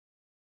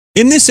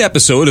In this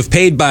episode of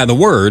Paid by the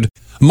Word,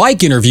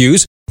 Mike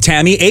interviews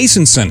Tammy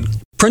Asenson,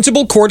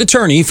 Principal Court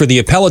Attorney for the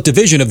Appellate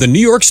Division of the New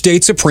York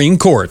State Supreme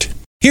Court.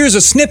 Here's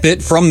a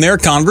snippet from their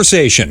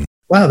conversation.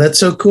 Wow, that's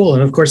so cool.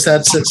 And of course,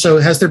 so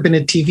has there been a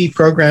TV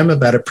program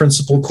about a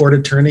principal court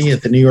attorney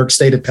at the New York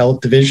State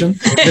Appellate Division?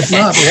 If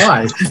not,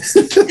 why?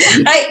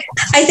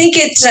 I think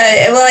it's,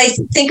 I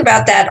think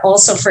about that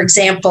also, for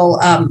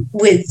example,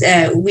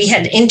 we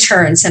had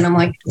interns and I'm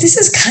like, this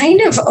is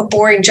kind of a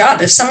boring job.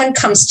 If someone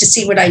comes to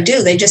see what I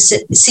do, they just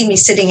see me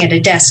sitting at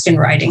a desk and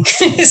writing.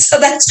 So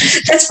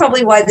that's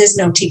probably why there's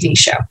no TV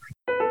show.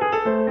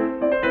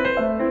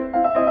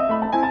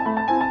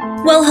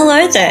 Well,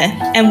 hello there,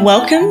 and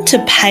welcome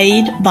to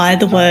Paid by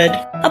the Word,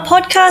 a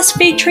podcast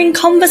featuring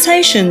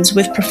conversations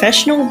with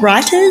professional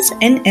writers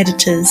and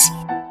editors.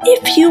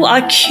 If you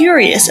are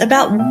curious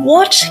about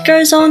what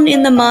goes on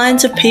in the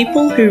minds of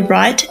people who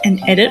write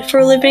and edit for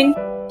a living,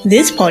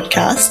 this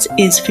podcast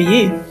is for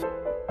you.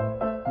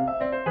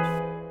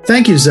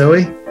 Thank you,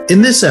 Zoe.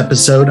 In this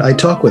episode, I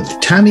talk with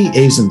Tammy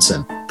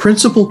Asenson,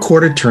 Principal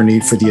Court Attorney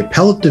for the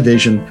Appellate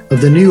Division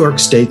of the New York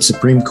State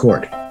Supreme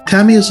Court.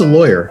 Tammy is a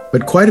lawyer,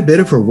 but quite a bit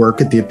of her work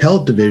at the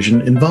Appellate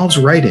Division involves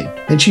writing,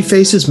 and she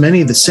faces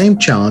many of the same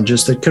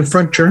challenges that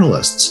confront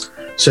journalists,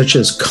 such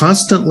as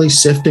constantly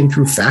sifting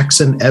through facts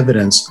and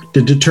evidence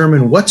to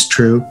determine what's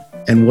true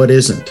and what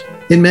isn't.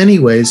 In many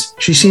ways,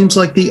 she seems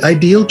like the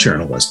ideal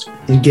journalist,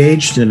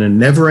 engaged in a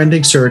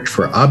never-ending search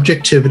for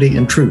objectivity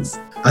and truth.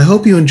 I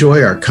hope you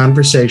enjoy our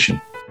conversation.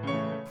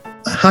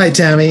 Hi,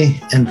 Tammy,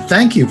 and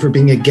thank you for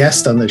being a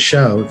guest on the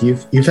show.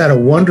 You've had a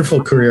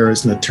wonderful career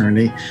as an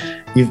attorney.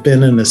 You've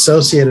been an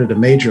associate at a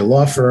major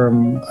law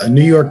firm, a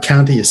New York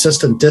County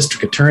assistant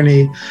district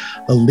attorney,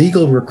 a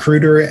legal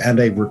recruiter, and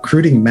a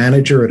recruiting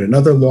manager at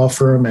another law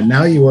firm, and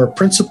now you are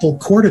principal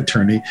court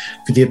attorney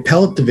for the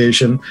Appellate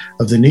Division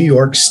of the New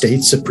York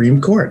State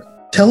Supreme Court.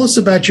 Tell us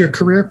about your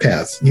career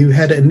path. You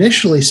had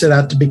initially set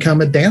out to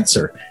become a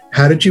dancer.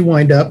 How did you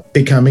wind up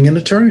becoming an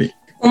attorney?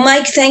 Well,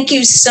 Mike, thank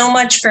you so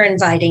much for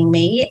inviting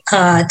me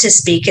to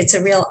speak. It's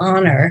a real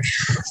honor.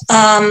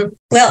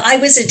 I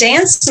was a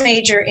dance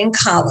major in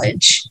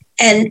college,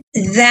 and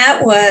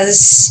that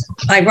was,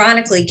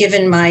 ironically,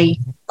 given my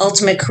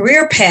ultimate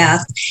career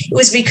path, it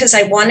was because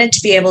I wanted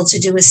to be able to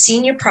do a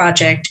senior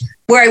project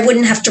where I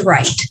wouldn't have to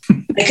write.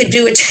 I could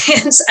do a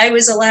dance. I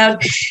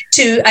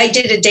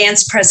did a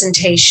dance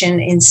presentation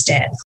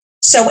instead.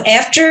 So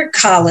after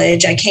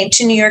college, I came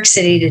to New York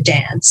City to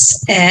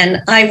dance,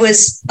 and I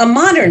was a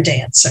modern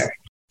dancer.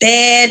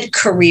 Bad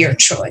career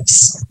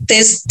choice.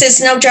 There's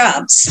no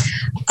jobs.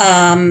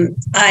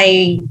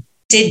 I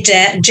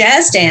did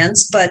jazz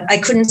dance, but I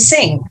couldn't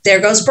sing. There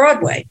goes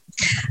Broadway.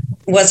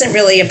 Wasn't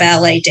really a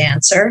ballet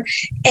dancer.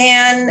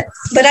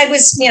 But I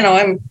was,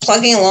 I'm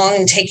plugging along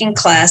and taking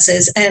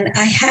classes, and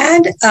I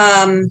had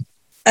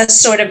a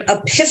sort of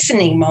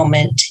epiphany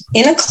moment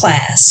in a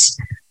class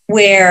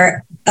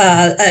where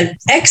an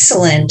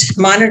excellent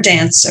modern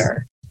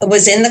dancer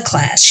was in the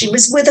class. She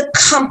was with a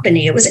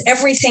company. It was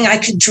everything I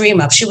could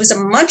dream of. She was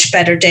a much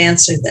better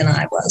dancer than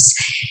I was.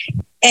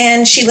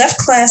 And she left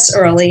class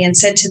early and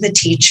said to the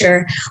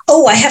teacher,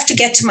 I have to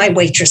get to my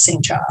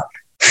waitressing job.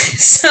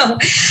 So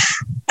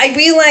I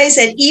realized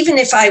that even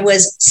if I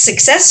was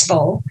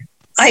successful,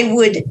 I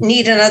would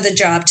need another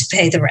job to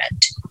pay the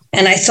rent.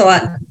 And I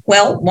thought,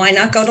 well, why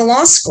not go to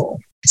law school?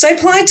 So I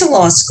applied to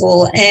law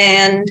school,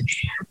 and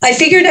I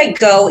figured I'd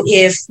go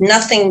if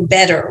nothing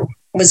better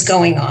was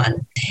going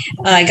on.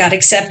 I got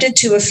accepted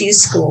to a few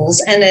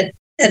schools, and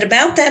at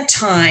about that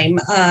time,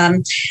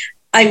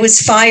 I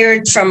was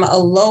fired from a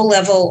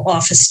low-level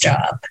office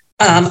job.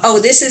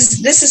 This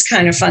is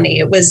kind of funny.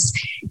 It was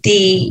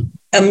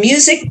a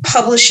music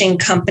publishing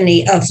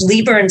company of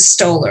Lieber and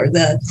Stoller,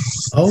 the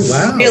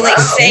really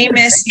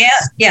famous,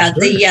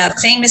 the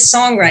famous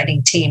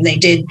songwriting team. They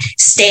did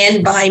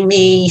 "Stand by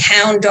Me,"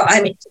 "Hound Dog,"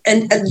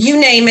 and you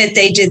name it,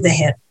 they did the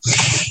hit.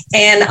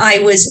 And I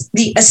was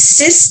the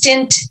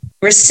assistant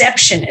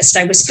receptionist.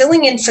 I was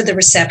filling in for the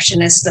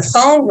receptionist. The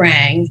phone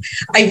rang.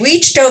 I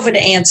reached over to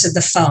answer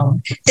the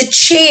phone. The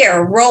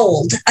chair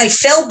rolled. I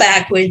fell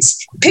backwards,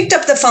 picked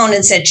up the phone,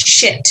 and said,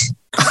 "Shit."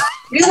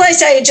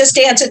 Realized I had just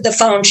answered the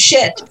phone,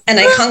 shit, and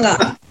I hung up.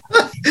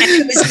 And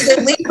it was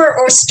either Lieber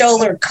or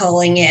Stoller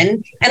calling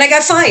in, and I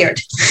got fired.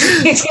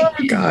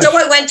 Oh, so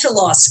I went to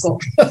law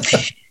school.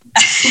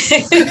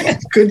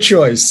 Good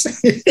choice.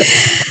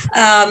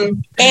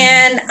 And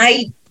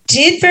I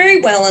did very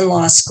well in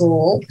law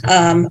school.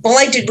 All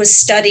I did was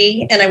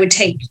study, and I would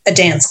take a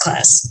dance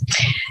class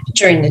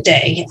during the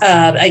day.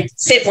 I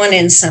fit one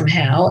in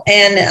somehow,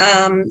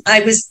 and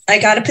I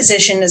got a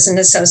position as an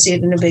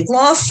associate in a big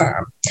law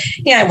firm.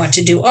 I wanted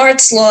to do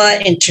arts law,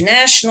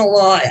 international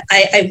law.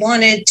 I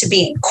wanted to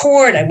be in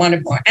court. I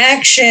wanted more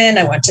action.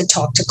 I wanted to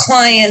talk to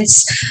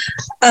clients.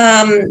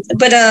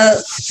 But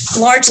a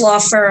large law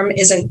firm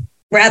is a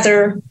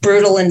rather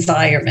brutal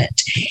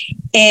environment.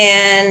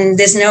 And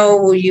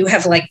you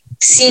have like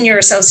senior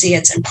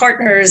associates and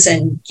partners,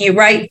 and you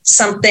write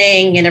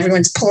something and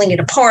everyone's pulling it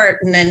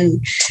apart and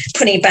then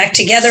putting it back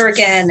together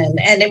again.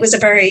 And it was a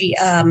very,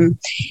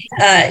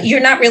 you're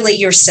not really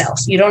yourself.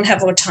 You don't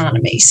have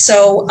autonomy.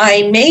 So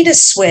I made a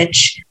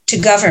switch to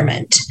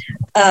government,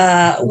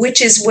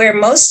 which is where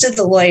most of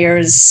the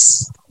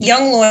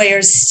young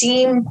lawyers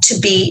seem to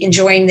be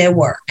enjoying their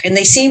work, and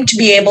they seem to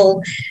be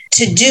able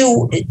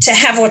to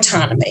have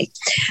autonomy.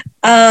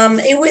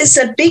 It was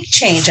a big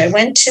change. I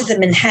went to the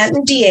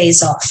Manhattan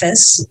DA's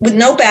office with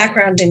no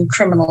background in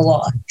criminal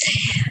law.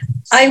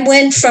 I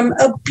went from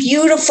a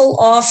beautiful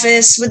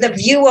office with a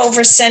view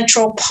over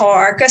Central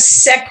Park, a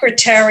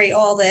secretary,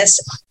 all this,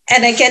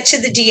 and I get to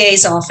the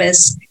DA's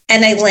office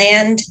and I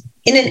land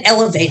in an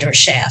elevator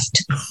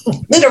shaft.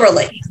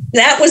 Literally,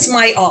 that was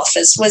my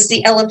office, was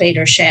the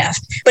elevator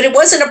shaft. But it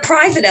wasn't a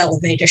private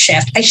elevator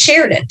shaft. I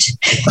shared it.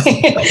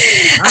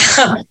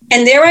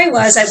 And there I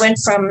was. I went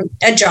from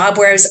a job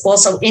where I was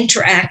also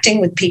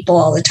interacting with people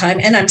all the time.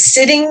 And I'm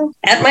sitting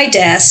at my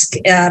desk,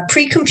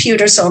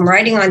 pre-computer, so I'm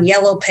writing on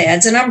yellow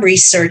pads and I'm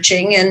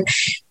researching,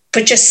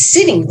 but just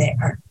sitting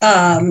there.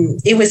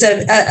 It was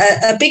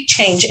a big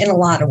change in a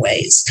lot of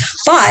ways.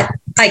 But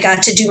I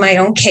got to do my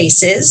own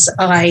cases.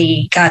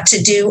 I got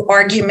to do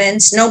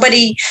arguments.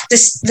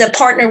 The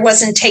partner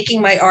wasn't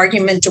taking my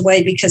argument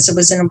away because it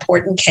was an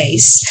important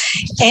case.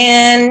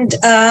 And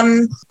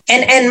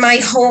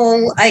my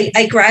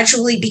I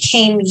gradually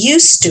became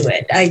used to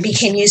it. I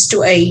became used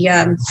to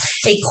a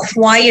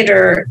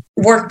quieter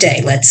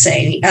workday, let's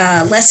say,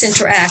 less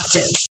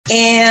interactive.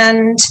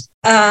 And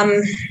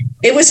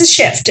it was a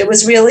shift. It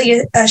was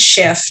really a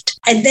shift.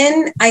 And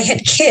then I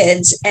had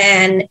kids,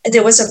 and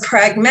there was a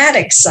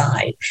pragmatic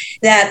side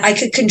that I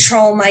could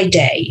control my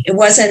day. It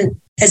wasn't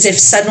as if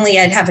suddenly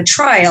I'd have a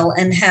trial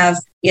and have,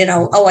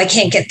 I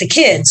can't get the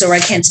kids or I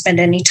can't spend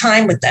any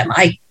time with them.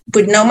 I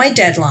would know my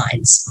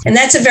deadlines. And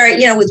that's a very,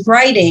 with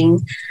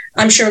writing,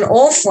 I'm sure in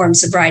all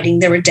forms of writing,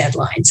 there are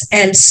deadlines.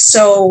 And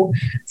so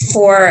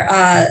for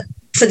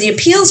the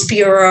Appeals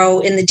Bureau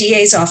in the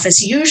DA's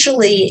office,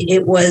 usually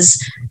it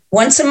was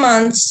once a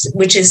month,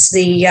 which is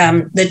the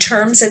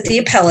terms at the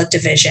appellate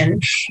division.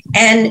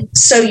 And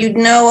so you'd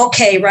know,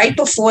 okay, right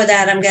before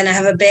that, I'm going to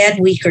have a bad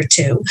week or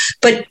two.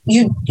 But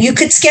you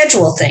could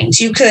schedule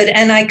things.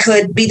 I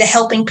could be the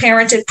helping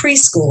parent at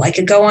preschool. I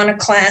could go on a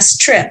class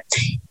trip,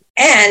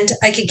 and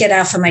I could get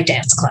out for my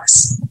dance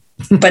class.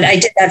 But I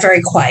did that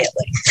very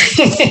quietly.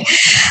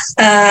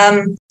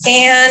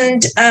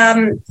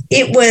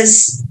 It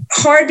was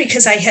hard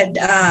because I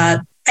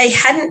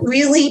hadn't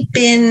really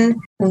been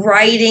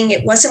writing.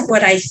 It wasn't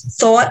what I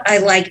thought I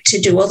liked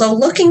to do. Although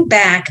looking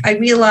back, I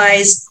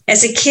realized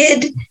as a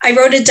kid, I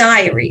wrote a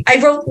diary.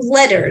 I wrote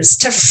letters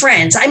to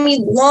friends. I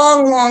mean,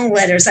 long, long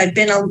letters. I've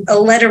been a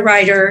letter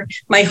writer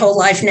my whole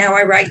life. Now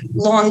I write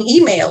long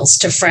emails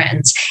to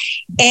friends.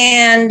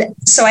 And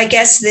so I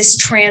guess this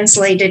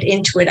translated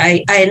into it.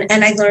 I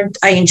learned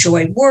I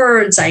enjoy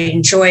words. I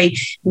enjoy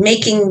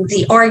making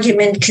the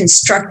argument,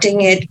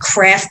 constructing it,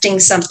 crafting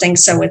something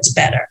so it's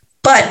better.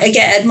 But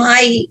again,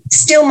 my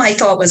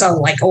thought was,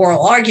 like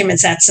oral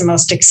arguments, that's the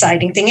most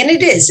exciting thing. And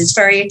it is. It's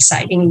very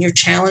exciting. And you're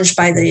challenged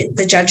by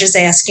the judges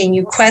asking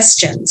you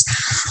questions.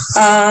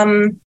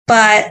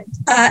 But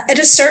at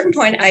a certain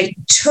point, I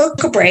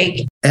took a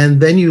break. And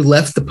then you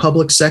left the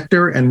public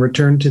sector and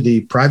returned to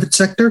the private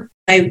sector?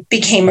 I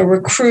became a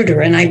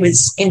recruiter, and I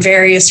was in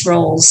various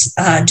roles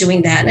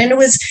doing that. And it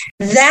was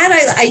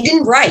that I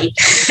didn't write.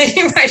 I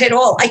didn't write at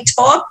all. I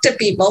talked to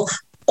people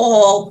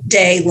all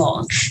day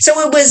long. So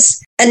it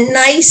was a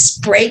nice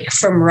break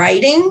from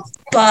writing,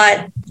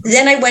 but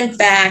then I went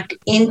back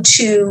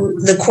into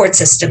the court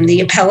system,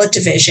 the appellate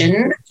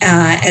division,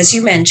 as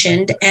you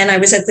mentioned, and I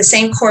was at the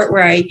same court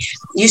where I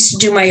used to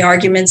do my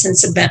arguments and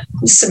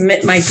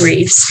submit my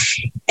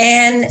briefs.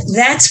 And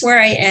that's where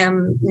I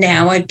am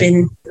now. I've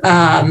been,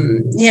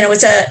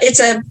 it's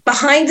a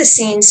behind the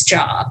scenes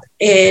job.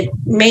 It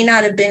may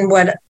not have been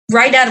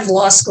right out of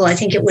law school, I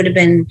think it would have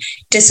been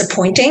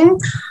disappointing.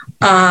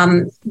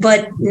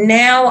 But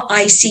now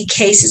I see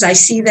cases, I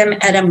see them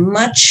at a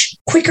much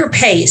quicker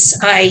pace.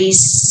 I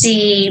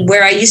see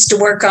where I used to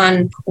work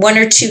on 1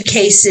 or 2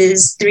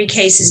 cases, 3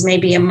 cases,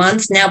 maybe a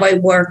month. Now I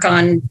work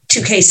on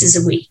 2 cases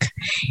a week.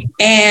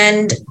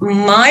 And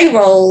my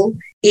role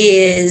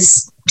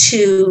is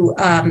to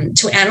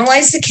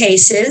analyze the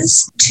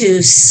cases,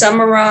 to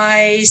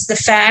summarize the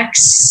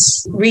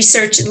facts,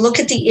 research, look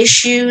at the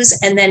issues,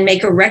 and then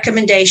make a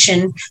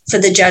recommendation for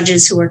the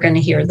judges who are going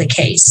to hear the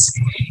case.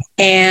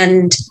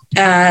 And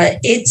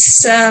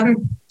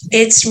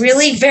it's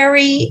really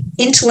very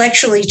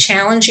intellectually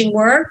challenging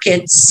work.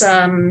 It's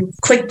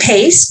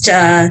quick-paced.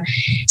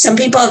 Some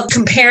people have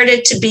compared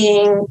it to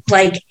being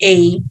like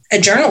a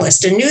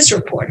journalist, a news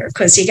reporter,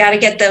 because you got to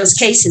get those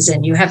cases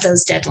in. You have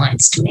those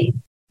deadlines to meet.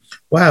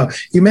 Wow.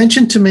 You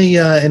mentioned to me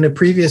in a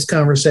previous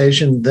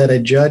conversation that a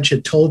judge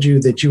had told you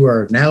that you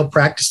are now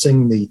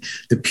practicing the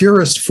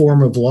purest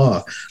form of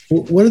law.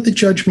 What did the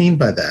judge mean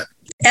by that?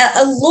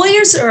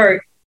 Lawyers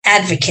are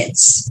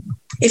advocates.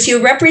 If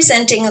you're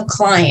representing a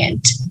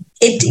client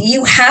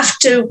you have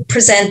to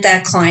present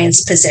that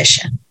client's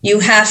position. You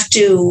have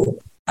to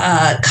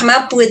come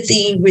up with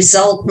the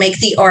result, make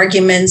the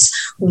arguments,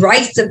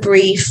 write the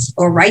brief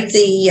or write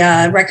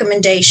the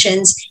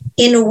recommendations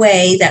in a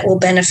way that will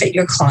benefit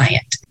your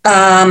client.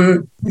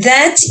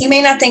 That you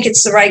may not think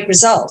it's the right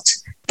result,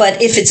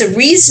 but if it's a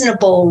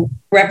reasonable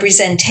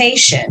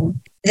representation,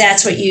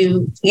 that's what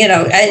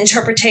an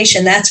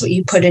interpretation, that's what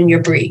you put in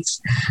your brief.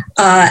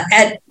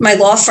 At my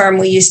law firm,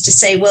 we used to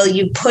say, well,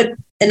 you put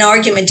an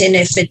argument in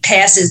if it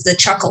passes the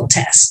chuckle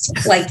test.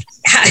 Like,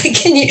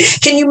 can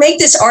you make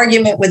this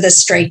argument with a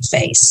straight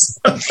face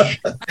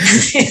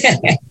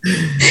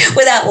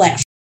without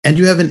laughing? And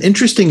you have an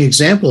interesting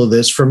example of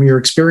this from your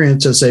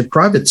experience as a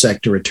private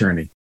sector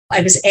attorney.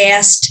 I was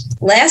asked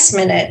last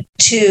minute.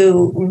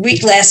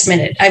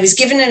 I was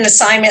given an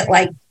assignment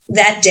like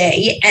that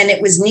day, and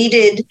it was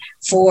needed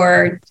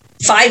for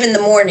 5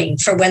 a.m.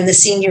 for when the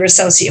senior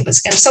associate was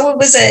going. So it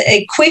was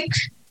a quick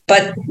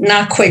but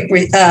not quick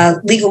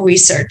legal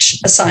research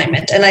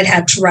assignment. And I'd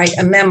have to write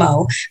a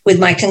memo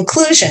with my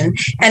conclusion.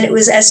 And it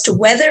was as to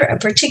whether a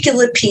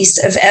particular piece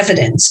of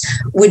evidence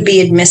would be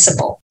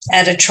admissible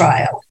at a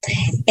trial.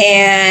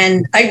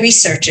 And I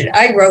researched it.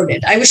 I wrote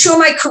it. I was sure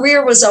my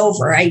career was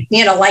over.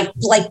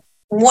 Like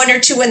 1 or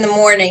 2 in the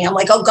morning, I'm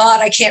like, oh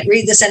God, I can't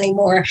read this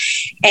anymore.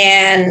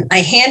 And I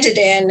handed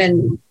in,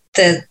 and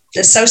the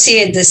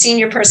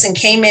senior person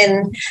came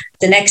in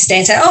the next day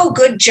and said, oh,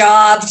 good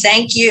job.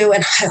 Thank you.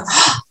 And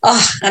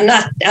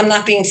I'm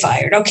not being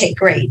fired. Okay,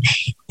 great.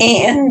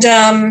 And,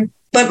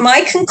 but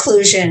my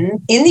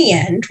conclusion in the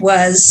end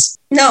was,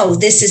 no,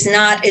 this is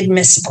not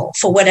admissible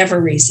for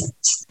whatever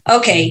reasons.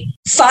 Okay.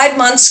 5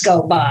 months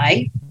go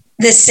by.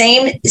 The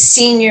same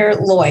senior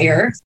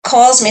lawyer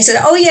calls me and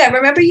said, oh yeah,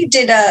 remember you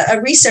did a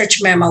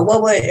research memo.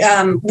 Well,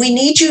 we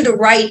need you to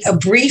write a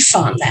brief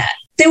on that.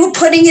 They were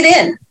putting it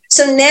in.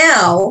 So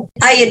now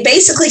I had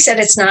basically said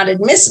it's not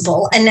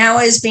admissible. And now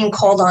I was being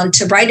called on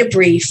to write a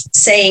brief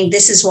saying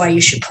this is why you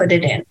should put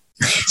it in.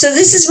 So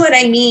this is what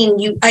I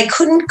mean. I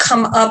couldn't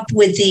come up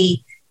with the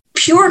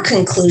pure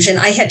conclusion.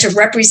 I had to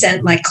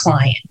represent my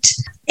client.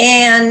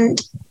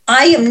 And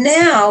I'm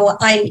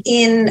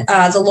in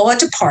the law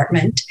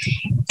department,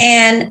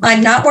 and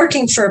I'm not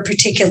working for a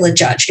particular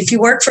judge. If you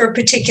work for a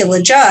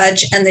particular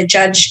judge and the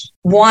judge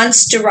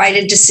wants to write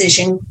a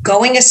decision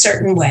going a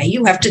certain way,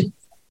 you have to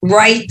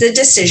write the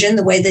decision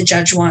the way the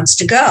judge wants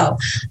to go.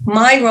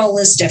 My role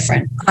is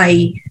different.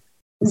 I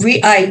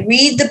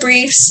read the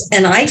briefs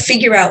and I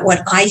figure out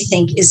what I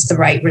think is the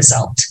right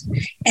result.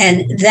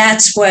 And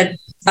that's what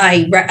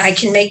I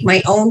can make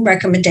my own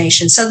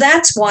recommendation. So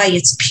that's why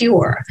it's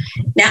pure.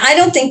 Now, I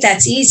don't think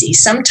that's easy.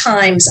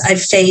 Sometimes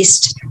I've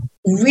faced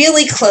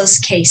really close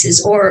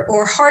cases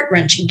or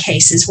heart-wrenching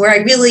cases where I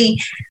really,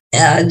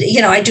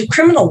 I do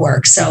criminal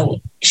work.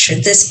 So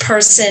should this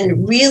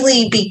person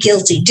really be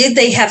guilty? Did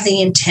they have the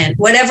intent?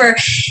 Whatever.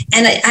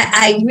 And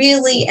I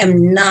really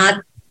am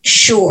not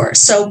sure.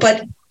 So,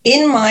 but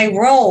in my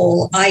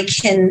role, I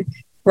can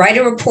write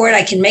a report,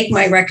 I can make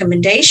my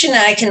recommendation, and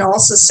I can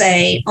also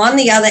say, on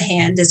the other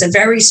hand, there's a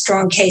very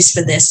strong case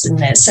for this and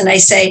this. And I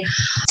say,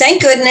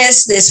 thank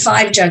goodness there's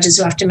 5 judges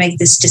who have to make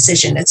this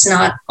decision. It's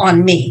not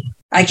on me.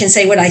 I can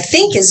say what I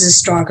think is a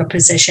stronger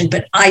position,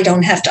 but I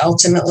don't have to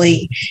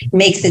ultimately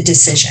make the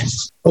decision.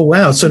 Oh,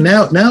 wow. So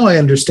now I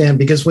understand,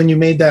 because when you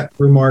made that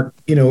remark,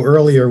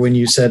 earlier when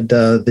you said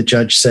the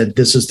judge said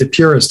this is the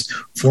purest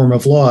form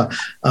of law,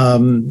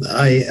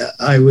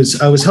 I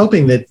was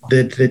hoping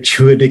that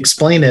you would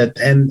explain it,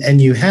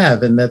 and you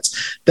have, and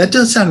that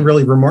does sound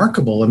really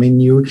remarkable. I mean,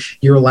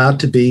 you're allowed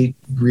to be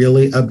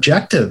really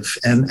objective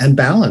and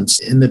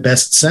balanced in the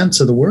best sense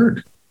of the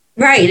word.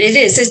 Right. It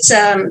is. It's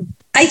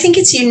I think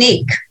it's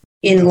unique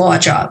in law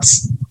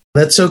jobs.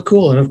 That's so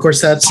cool. And of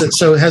course,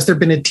 so has there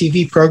been a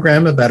TV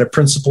program about a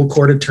principal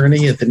court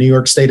attorney at the New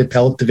York State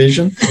Appellate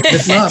Division?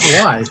 If not,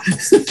 why?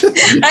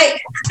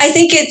 I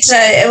think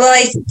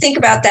I think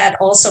about that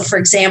also, for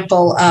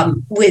example,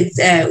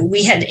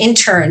 we had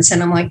interns,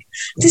 and I'm like,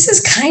 this is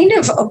kind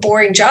of a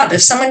boring job.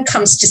 If someone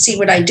comes to see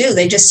what I do,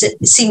 they just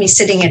see me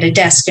sitting at a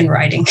desk and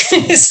writing.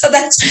 So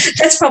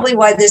that's probably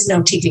why there's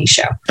no TV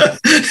show.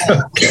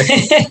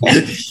 Okay.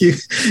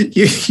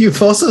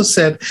 You've also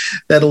said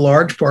that a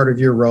large part of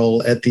your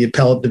role at the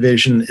Appellate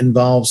Division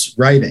involves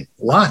writing,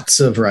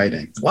 lots and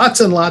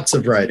lots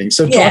of writing.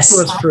 So talk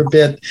to us for a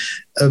bit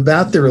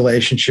about the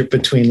relationship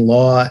between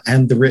law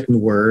and the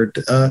written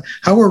word.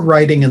 How are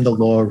writing and the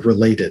law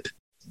related?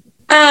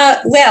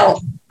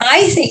 Well,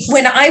 I think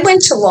when I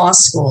went to law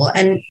school,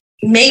 and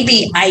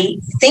maybe I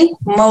think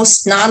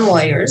most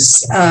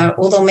non-lawyers,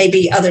 although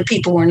maybe other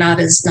people were not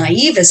as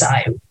naive as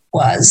I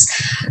was,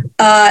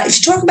 if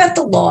you talk about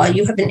the law,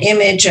 you have an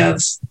image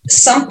of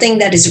something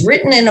that is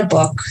written in a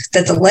book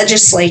that the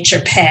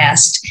legislature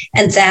passed,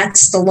 and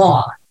that's the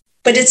law.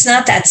 But it's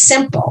not that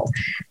simple,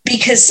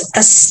 because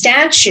a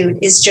statute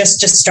is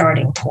just a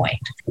starting point.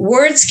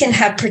 Words can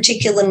have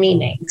particular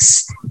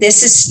meanings.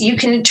 You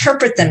can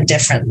interpret them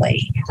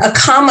differently. A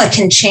comma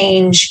can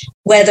change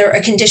whether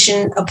a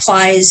condition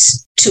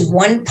applies to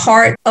one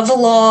part of a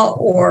law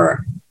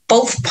or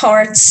both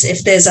parts,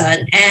 if there's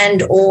an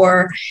and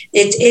or,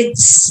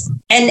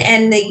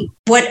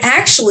 what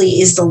actually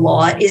is the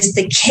law is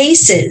the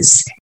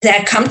cases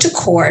that come to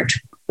court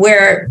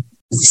where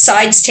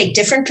sides take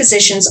different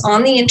positions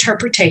on the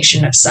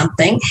interpretation of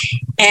something,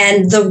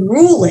 and the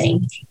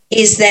ruling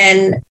is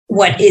then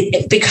what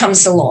it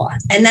becomes the law.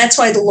 And that's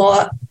why the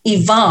law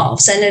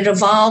evolves, and it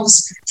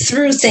evolves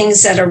through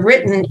things that are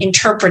written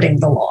interpreting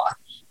the law.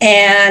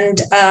 And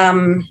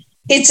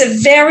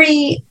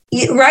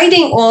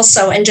writing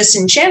also, and just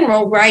in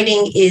general,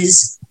 writing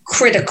is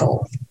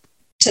critical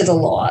to the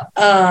law.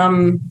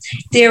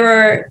 There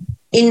are,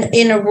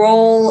 in a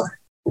role,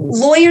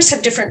 lawyers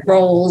have different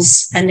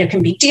roles, and there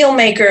can be deal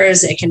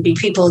makers. It can be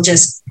people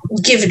just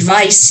give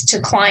advice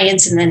to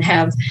clients and then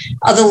have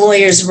other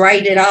lawyers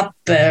write it up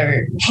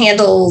or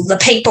handle the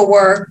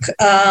paperwork.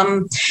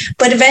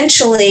 But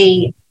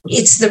eventually,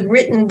 it's the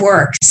written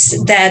works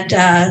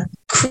that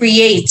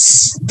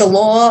creates the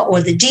law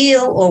or the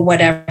deal or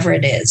whatever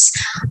it is.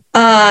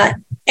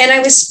 And I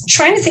was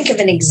trying to think of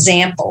an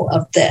example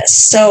of this.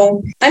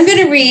 So I'm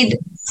going to read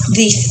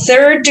the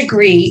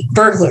third-degree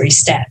burglary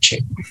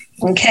statute.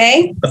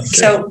 Okay.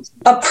 So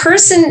a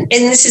person, and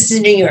this is the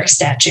New York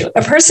statute,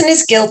 a person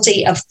is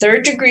guilty of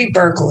third-degree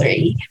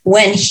burglary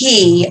when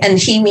he, and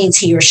he means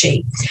he or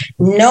she,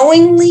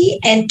 knowingly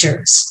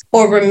enters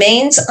or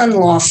remains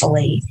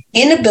unlawfully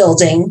in a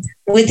building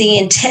with the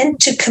intent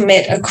to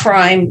commit a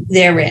crime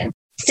therein.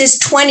 There's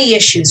 20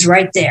 issues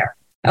right there.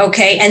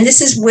 Okay. And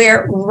this is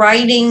where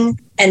writing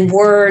and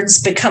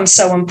words become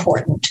so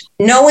important.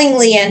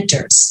 Knowingly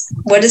enters.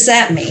 What does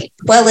that mean?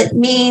 Well, it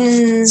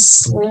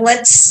means,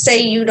 let's say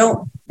you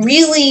don't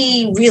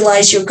really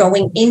realize you're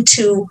going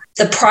into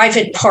the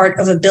private part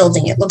of a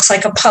building. It looks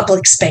like a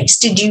public space.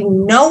 Did you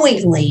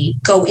knowingly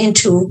go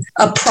into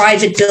a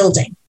private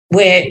building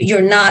where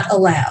you're not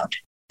allowed?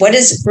 What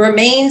is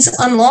remains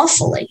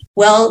unlawfully?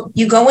 Well,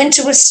 you go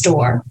into a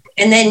store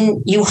and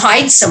then you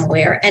hide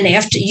somewhere, and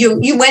after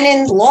you went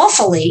in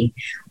lawfully,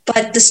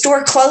 but the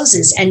store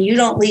closes and you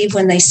don't leave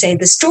when they say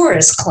the store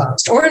is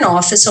closed, or an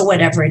office or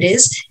whatever it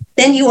is,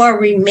 then you are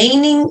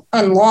remaining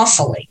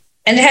unlawfully.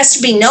 And it has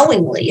to be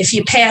knowingly. If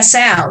you pass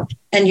out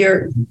and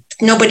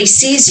nobody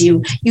sees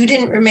you, you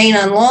didn't remain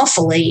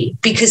unlawfully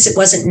because it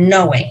wasn't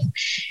knowing.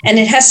 And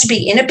it has to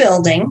be in a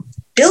building.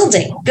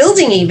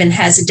 Building even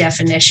has a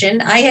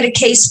definition. I had a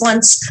case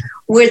once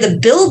where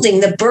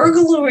the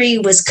burglary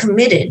was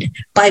committed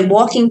by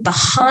walking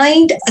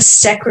behind a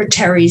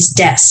secretary's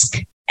desk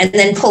and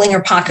then pulling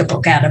her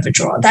pocketbook out of a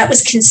drawer. That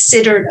was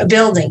considered a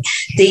building.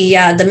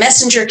 The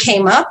messenger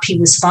came up. He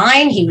was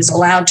fine. He was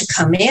allowed to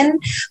come in,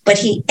 but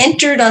he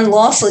entered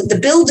unlawfully. The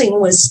building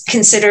was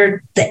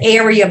considered the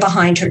area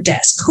behind her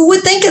desk. Who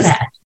would think of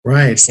that?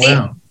 Right. See?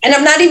 Wow. And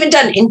I'm not even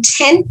done.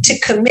 Intent to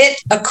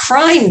commit a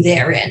crime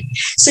therein.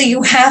 So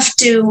you have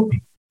to,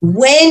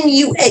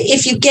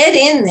 if you get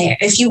in there,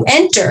 if you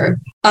enter,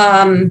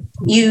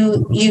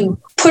 you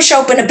push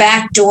open a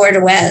back door to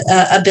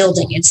a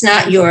building. It's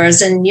not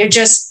yours, and you're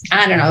just,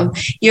 I don't know,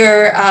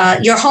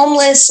 you're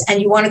homeless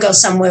and you want to go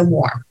somewhere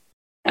warm.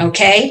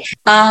 Okay.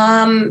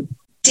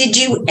 Did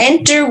you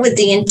enter with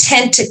the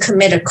intent to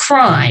commit a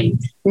crime?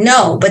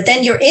 No, but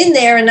then you're in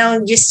there and now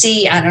you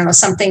see, I don't know,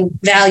 something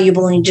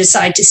valuable and you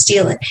decide to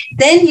steal it.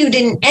 Then you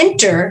didn't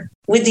enter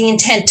with the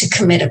intent to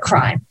commit a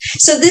crime.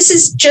 So this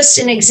is just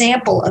an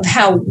example of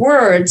how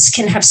words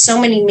can have so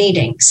many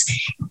meanings.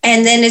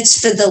 And then it's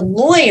for the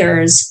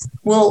lawyers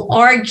will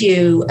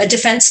argue, a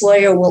defense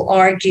lawyer will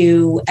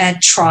argue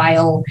at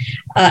trial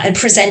and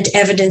present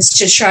evidence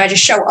to try to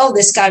show, oh,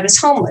 this guy was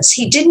homeless.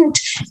 He didn't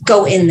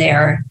go in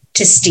there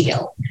to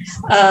steal.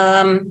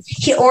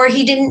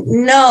 He didn't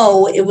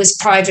know it was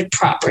private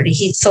property.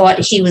 He thought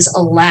he was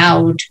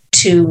allowed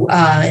to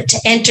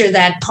enter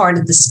that part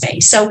of the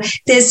space. So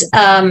there's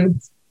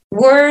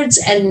words,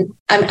 and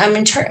I'm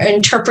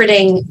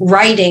interpreting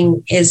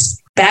writing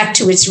is back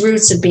to its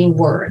roots of being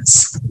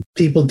words.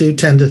 People do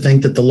tend to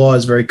think that the law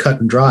is very cut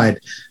and dried,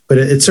 but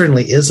it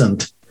certainly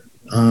isn't.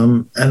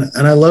 And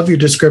I love your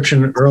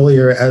description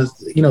earlier as,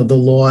 the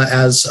law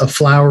as a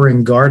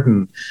flowering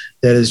garden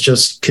that is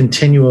just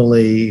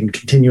continuously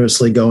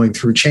going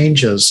through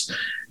changes.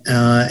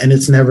 And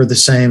it's never the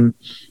same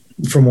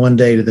from one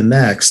day to the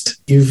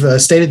next.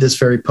 You've stated this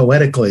very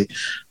poetically.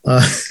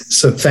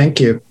 So thank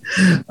you.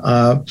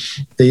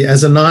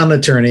 As a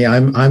non-attorney,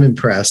 I'm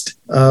impressed.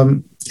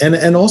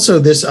 And also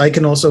this, I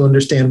can also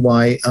understand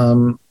why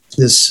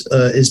this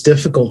is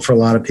difficult for a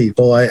lot of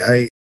people.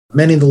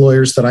 Many of the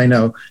lawyers that I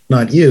know,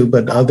 not you,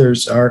 but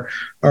others are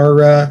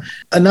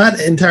not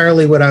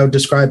entirely what I would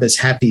describe as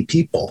happy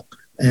people.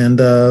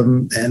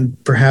 And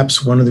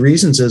perhaps one of the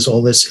reasons is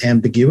all this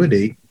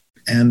ambiguity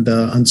and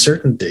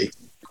uncertainty.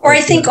 Or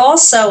I think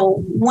also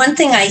one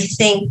thing I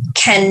think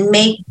can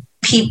make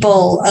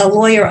a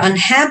lawyer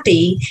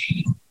unhappy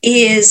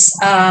is,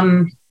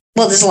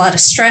 there's a lot of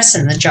stress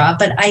in the job,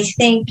 but I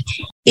think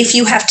if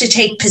you have to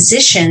take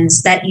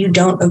positions that you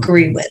don't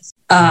agree with,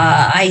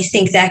 I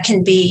think that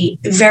can be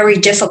very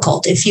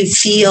difficult if you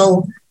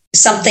feel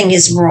something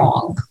is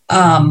wrong,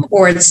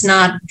 or it's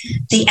not,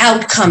 the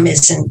outcome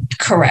isn't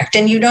correct.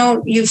 And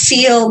you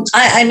feel,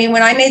 I mean,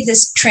 when I made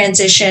this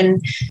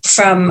transition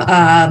from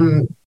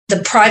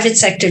the private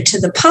sector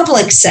to the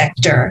public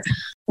sector,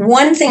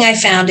 one thing I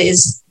found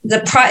is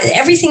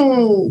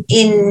everything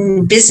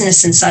in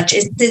business and such,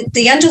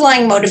 the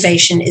underlying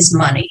motivation is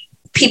money.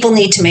 People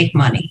need to make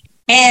money.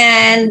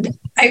 And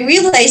I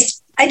realized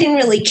I didn't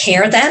really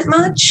care that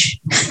much.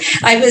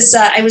 I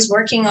was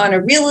working on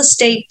a real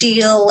estate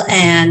deal,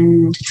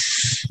 and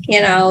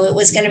it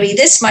was going to be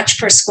this much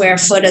per square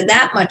foot or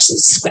that much.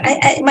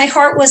 My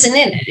heart wasn't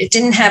in it. It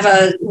didn't have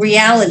a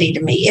reality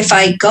to me. If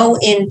I go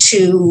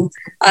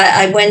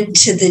I went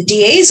to the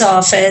DA's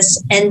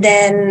office, and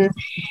then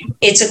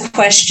it's a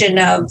question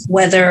of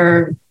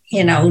whether,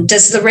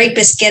 does the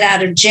rapist get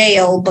out of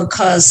jail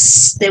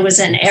because there was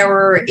an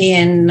error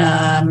in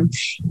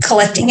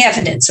collecting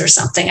evidence or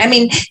something? I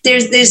mean,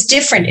 there's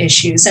different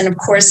issues. And of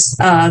course,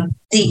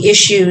 the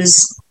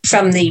issues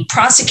from the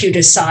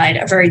prosecutor's side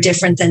are very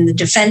different than the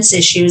defense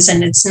issues.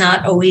 And it's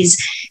not always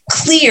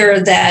clear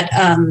that,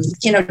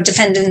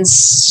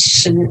 defendants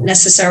shouldn't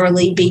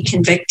necessarily be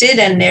convicted.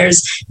 And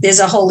there's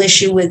a whole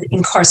issue with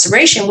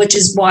incarceration, which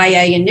is why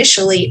I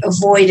initially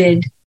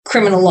avoided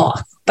criminal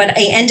law. But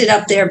I ended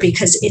up there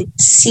because it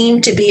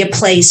seemed to be a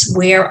place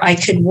where I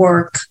could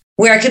work,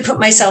 where I could put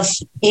myself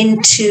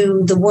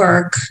into the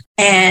work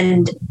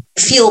and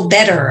feel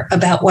better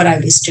about what I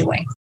was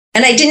doing.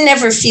 And I didn't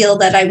ever feel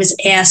that I was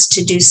asked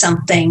to do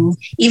something,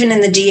 even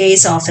in the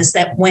DA's office,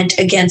 that went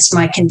against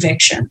my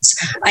convictions.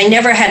 I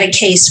never had a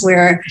case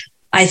where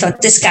I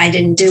thought, this guy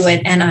didn't do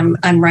it, and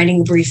I'm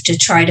writing a brief to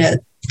try to,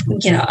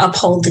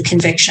 uphold the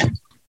conviction.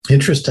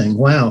 Interesting.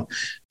 Wow.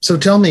 So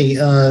tell me,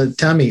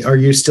 Tammy, are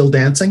you still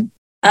dancing?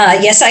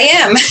 Yes, I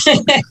am.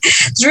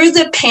 Through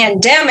the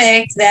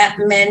pandemic, that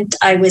meant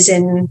I was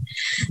in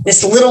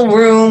this little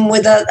room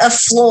with a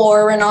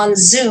floor and on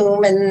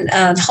Zoom and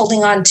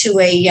holding on to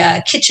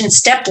a kitchen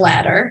step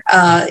ladder.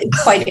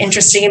 Quite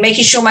interesting, and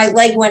making sure my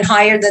leg went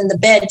higher than the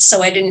bed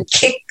so I didn't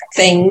kick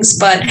things.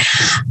 But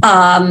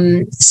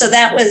so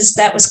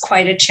that was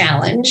quite a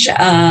challenge.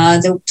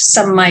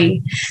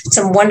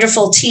 Some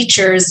wonderful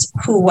teachers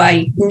who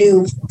I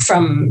knew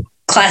from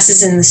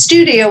classes in the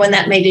studio, and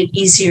that made it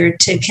easier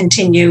to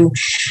continue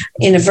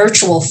in a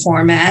virtual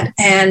format.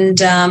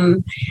 And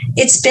I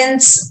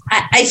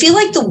feel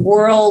like the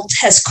world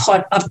has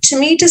caught up to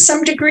me to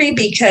some degree,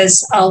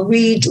 because I'll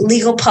read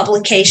legal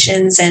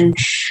publications, and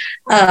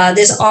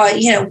there's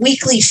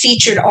weekly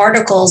featured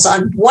articles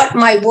on what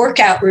my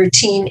workout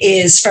routine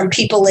is from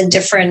people in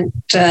different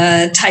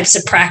types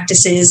of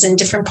practices in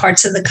different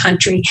parts of the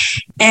country.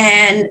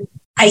 And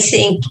I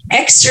think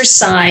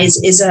exercise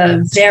is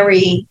a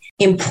very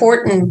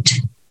important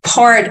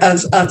part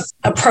of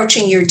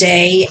approaching your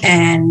day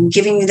and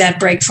giving you that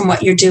break from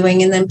what you're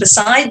doing. And then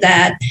beside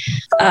that,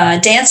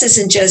 dance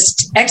isn't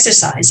just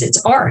exercise,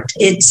 it's art,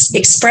 it's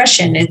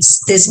expression,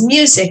 there's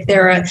music.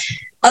 There are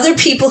other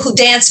people who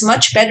dance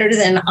much better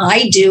than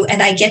I do,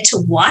 and I get to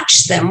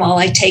watch them while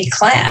I take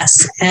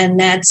class. And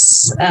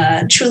that's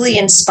truly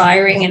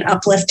inspiring and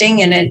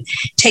uplifting, and it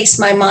takes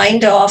my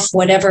mind off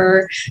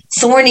whatever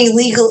thorny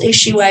legal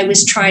issue I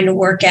was trying to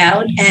work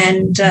out.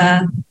 And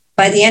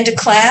by the end of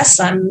class,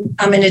 I'm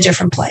in a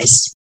different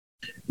place.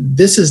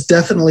 This has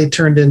definitely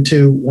turned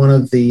into one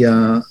of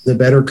the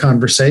better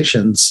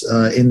conversations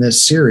in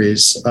this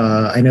series.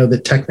 I know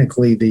that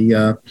technically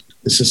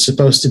this is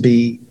supposed to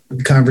be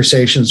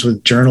conversations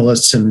with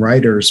journalists and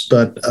writers,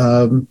 but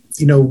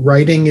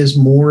writing is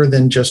more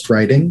than just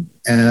writing,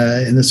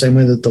 in the same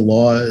way that the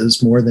law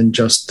is more than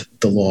just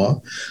the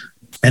law.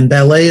 And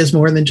ballet is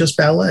more than just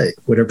ballet,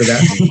 whatever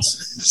that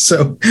means.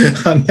 So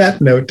on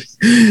that note,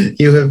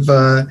 you have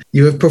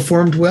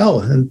performed well,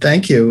 and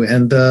thank you.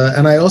 And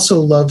I also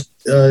love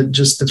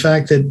just the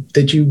fact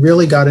that you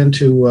really got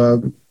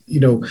into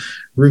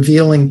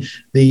revealing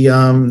the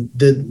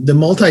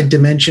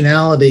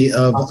multidimensionality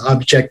of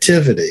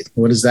objectivity.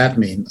 What does that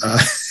mean?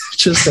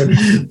 Just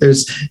that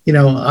there's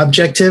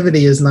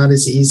objectivity is not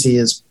as easy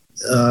as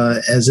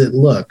it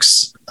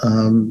looks,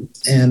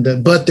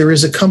 but there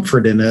is a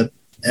comfort in it.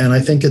 And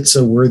I think it's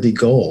a worthy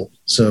goal.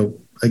 So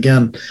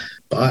again,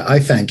 I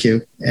thank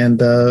you,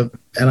 and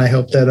I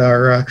hope that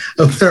our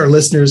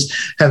listeners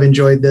have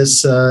enjoyed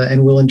this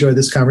and will enjoy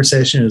this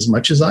conversation as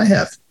much as I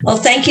have. Well,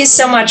 thank you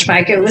so much,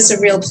 Mike. It was a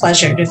real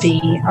pleasure to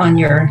be on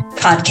your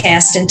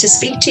podcast and to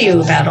speak to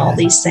you about all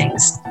these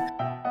things.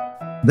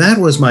 That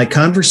was my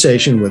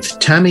conversation with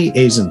Tammy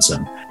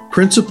Asenson,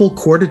 Principal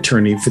Court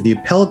Attorney for the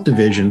Appellate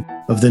Division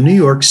of the New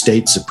York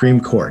State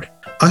Supreme Court.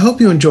 I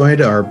hope you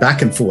enjoyed our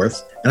back and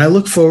forth, and I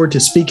look forward to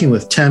speaking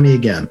with Tammy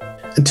again.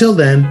 Until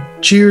then,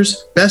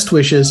 cheers, best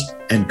wishes,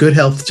 and good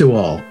health to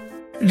all.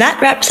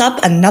 That wraps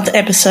up another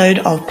episode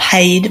of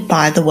Paid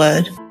by the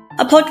Word,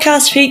 a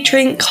podcast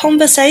featuring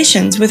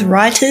conversations with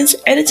writers,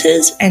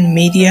 editors, and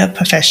media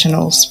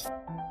professionals.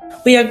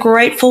 We are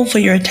grateful for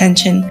your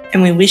attention,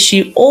 and we wish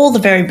you all the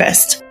very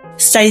best.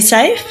 Stay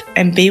safe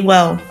and be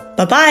well.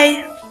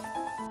 Bye-bye.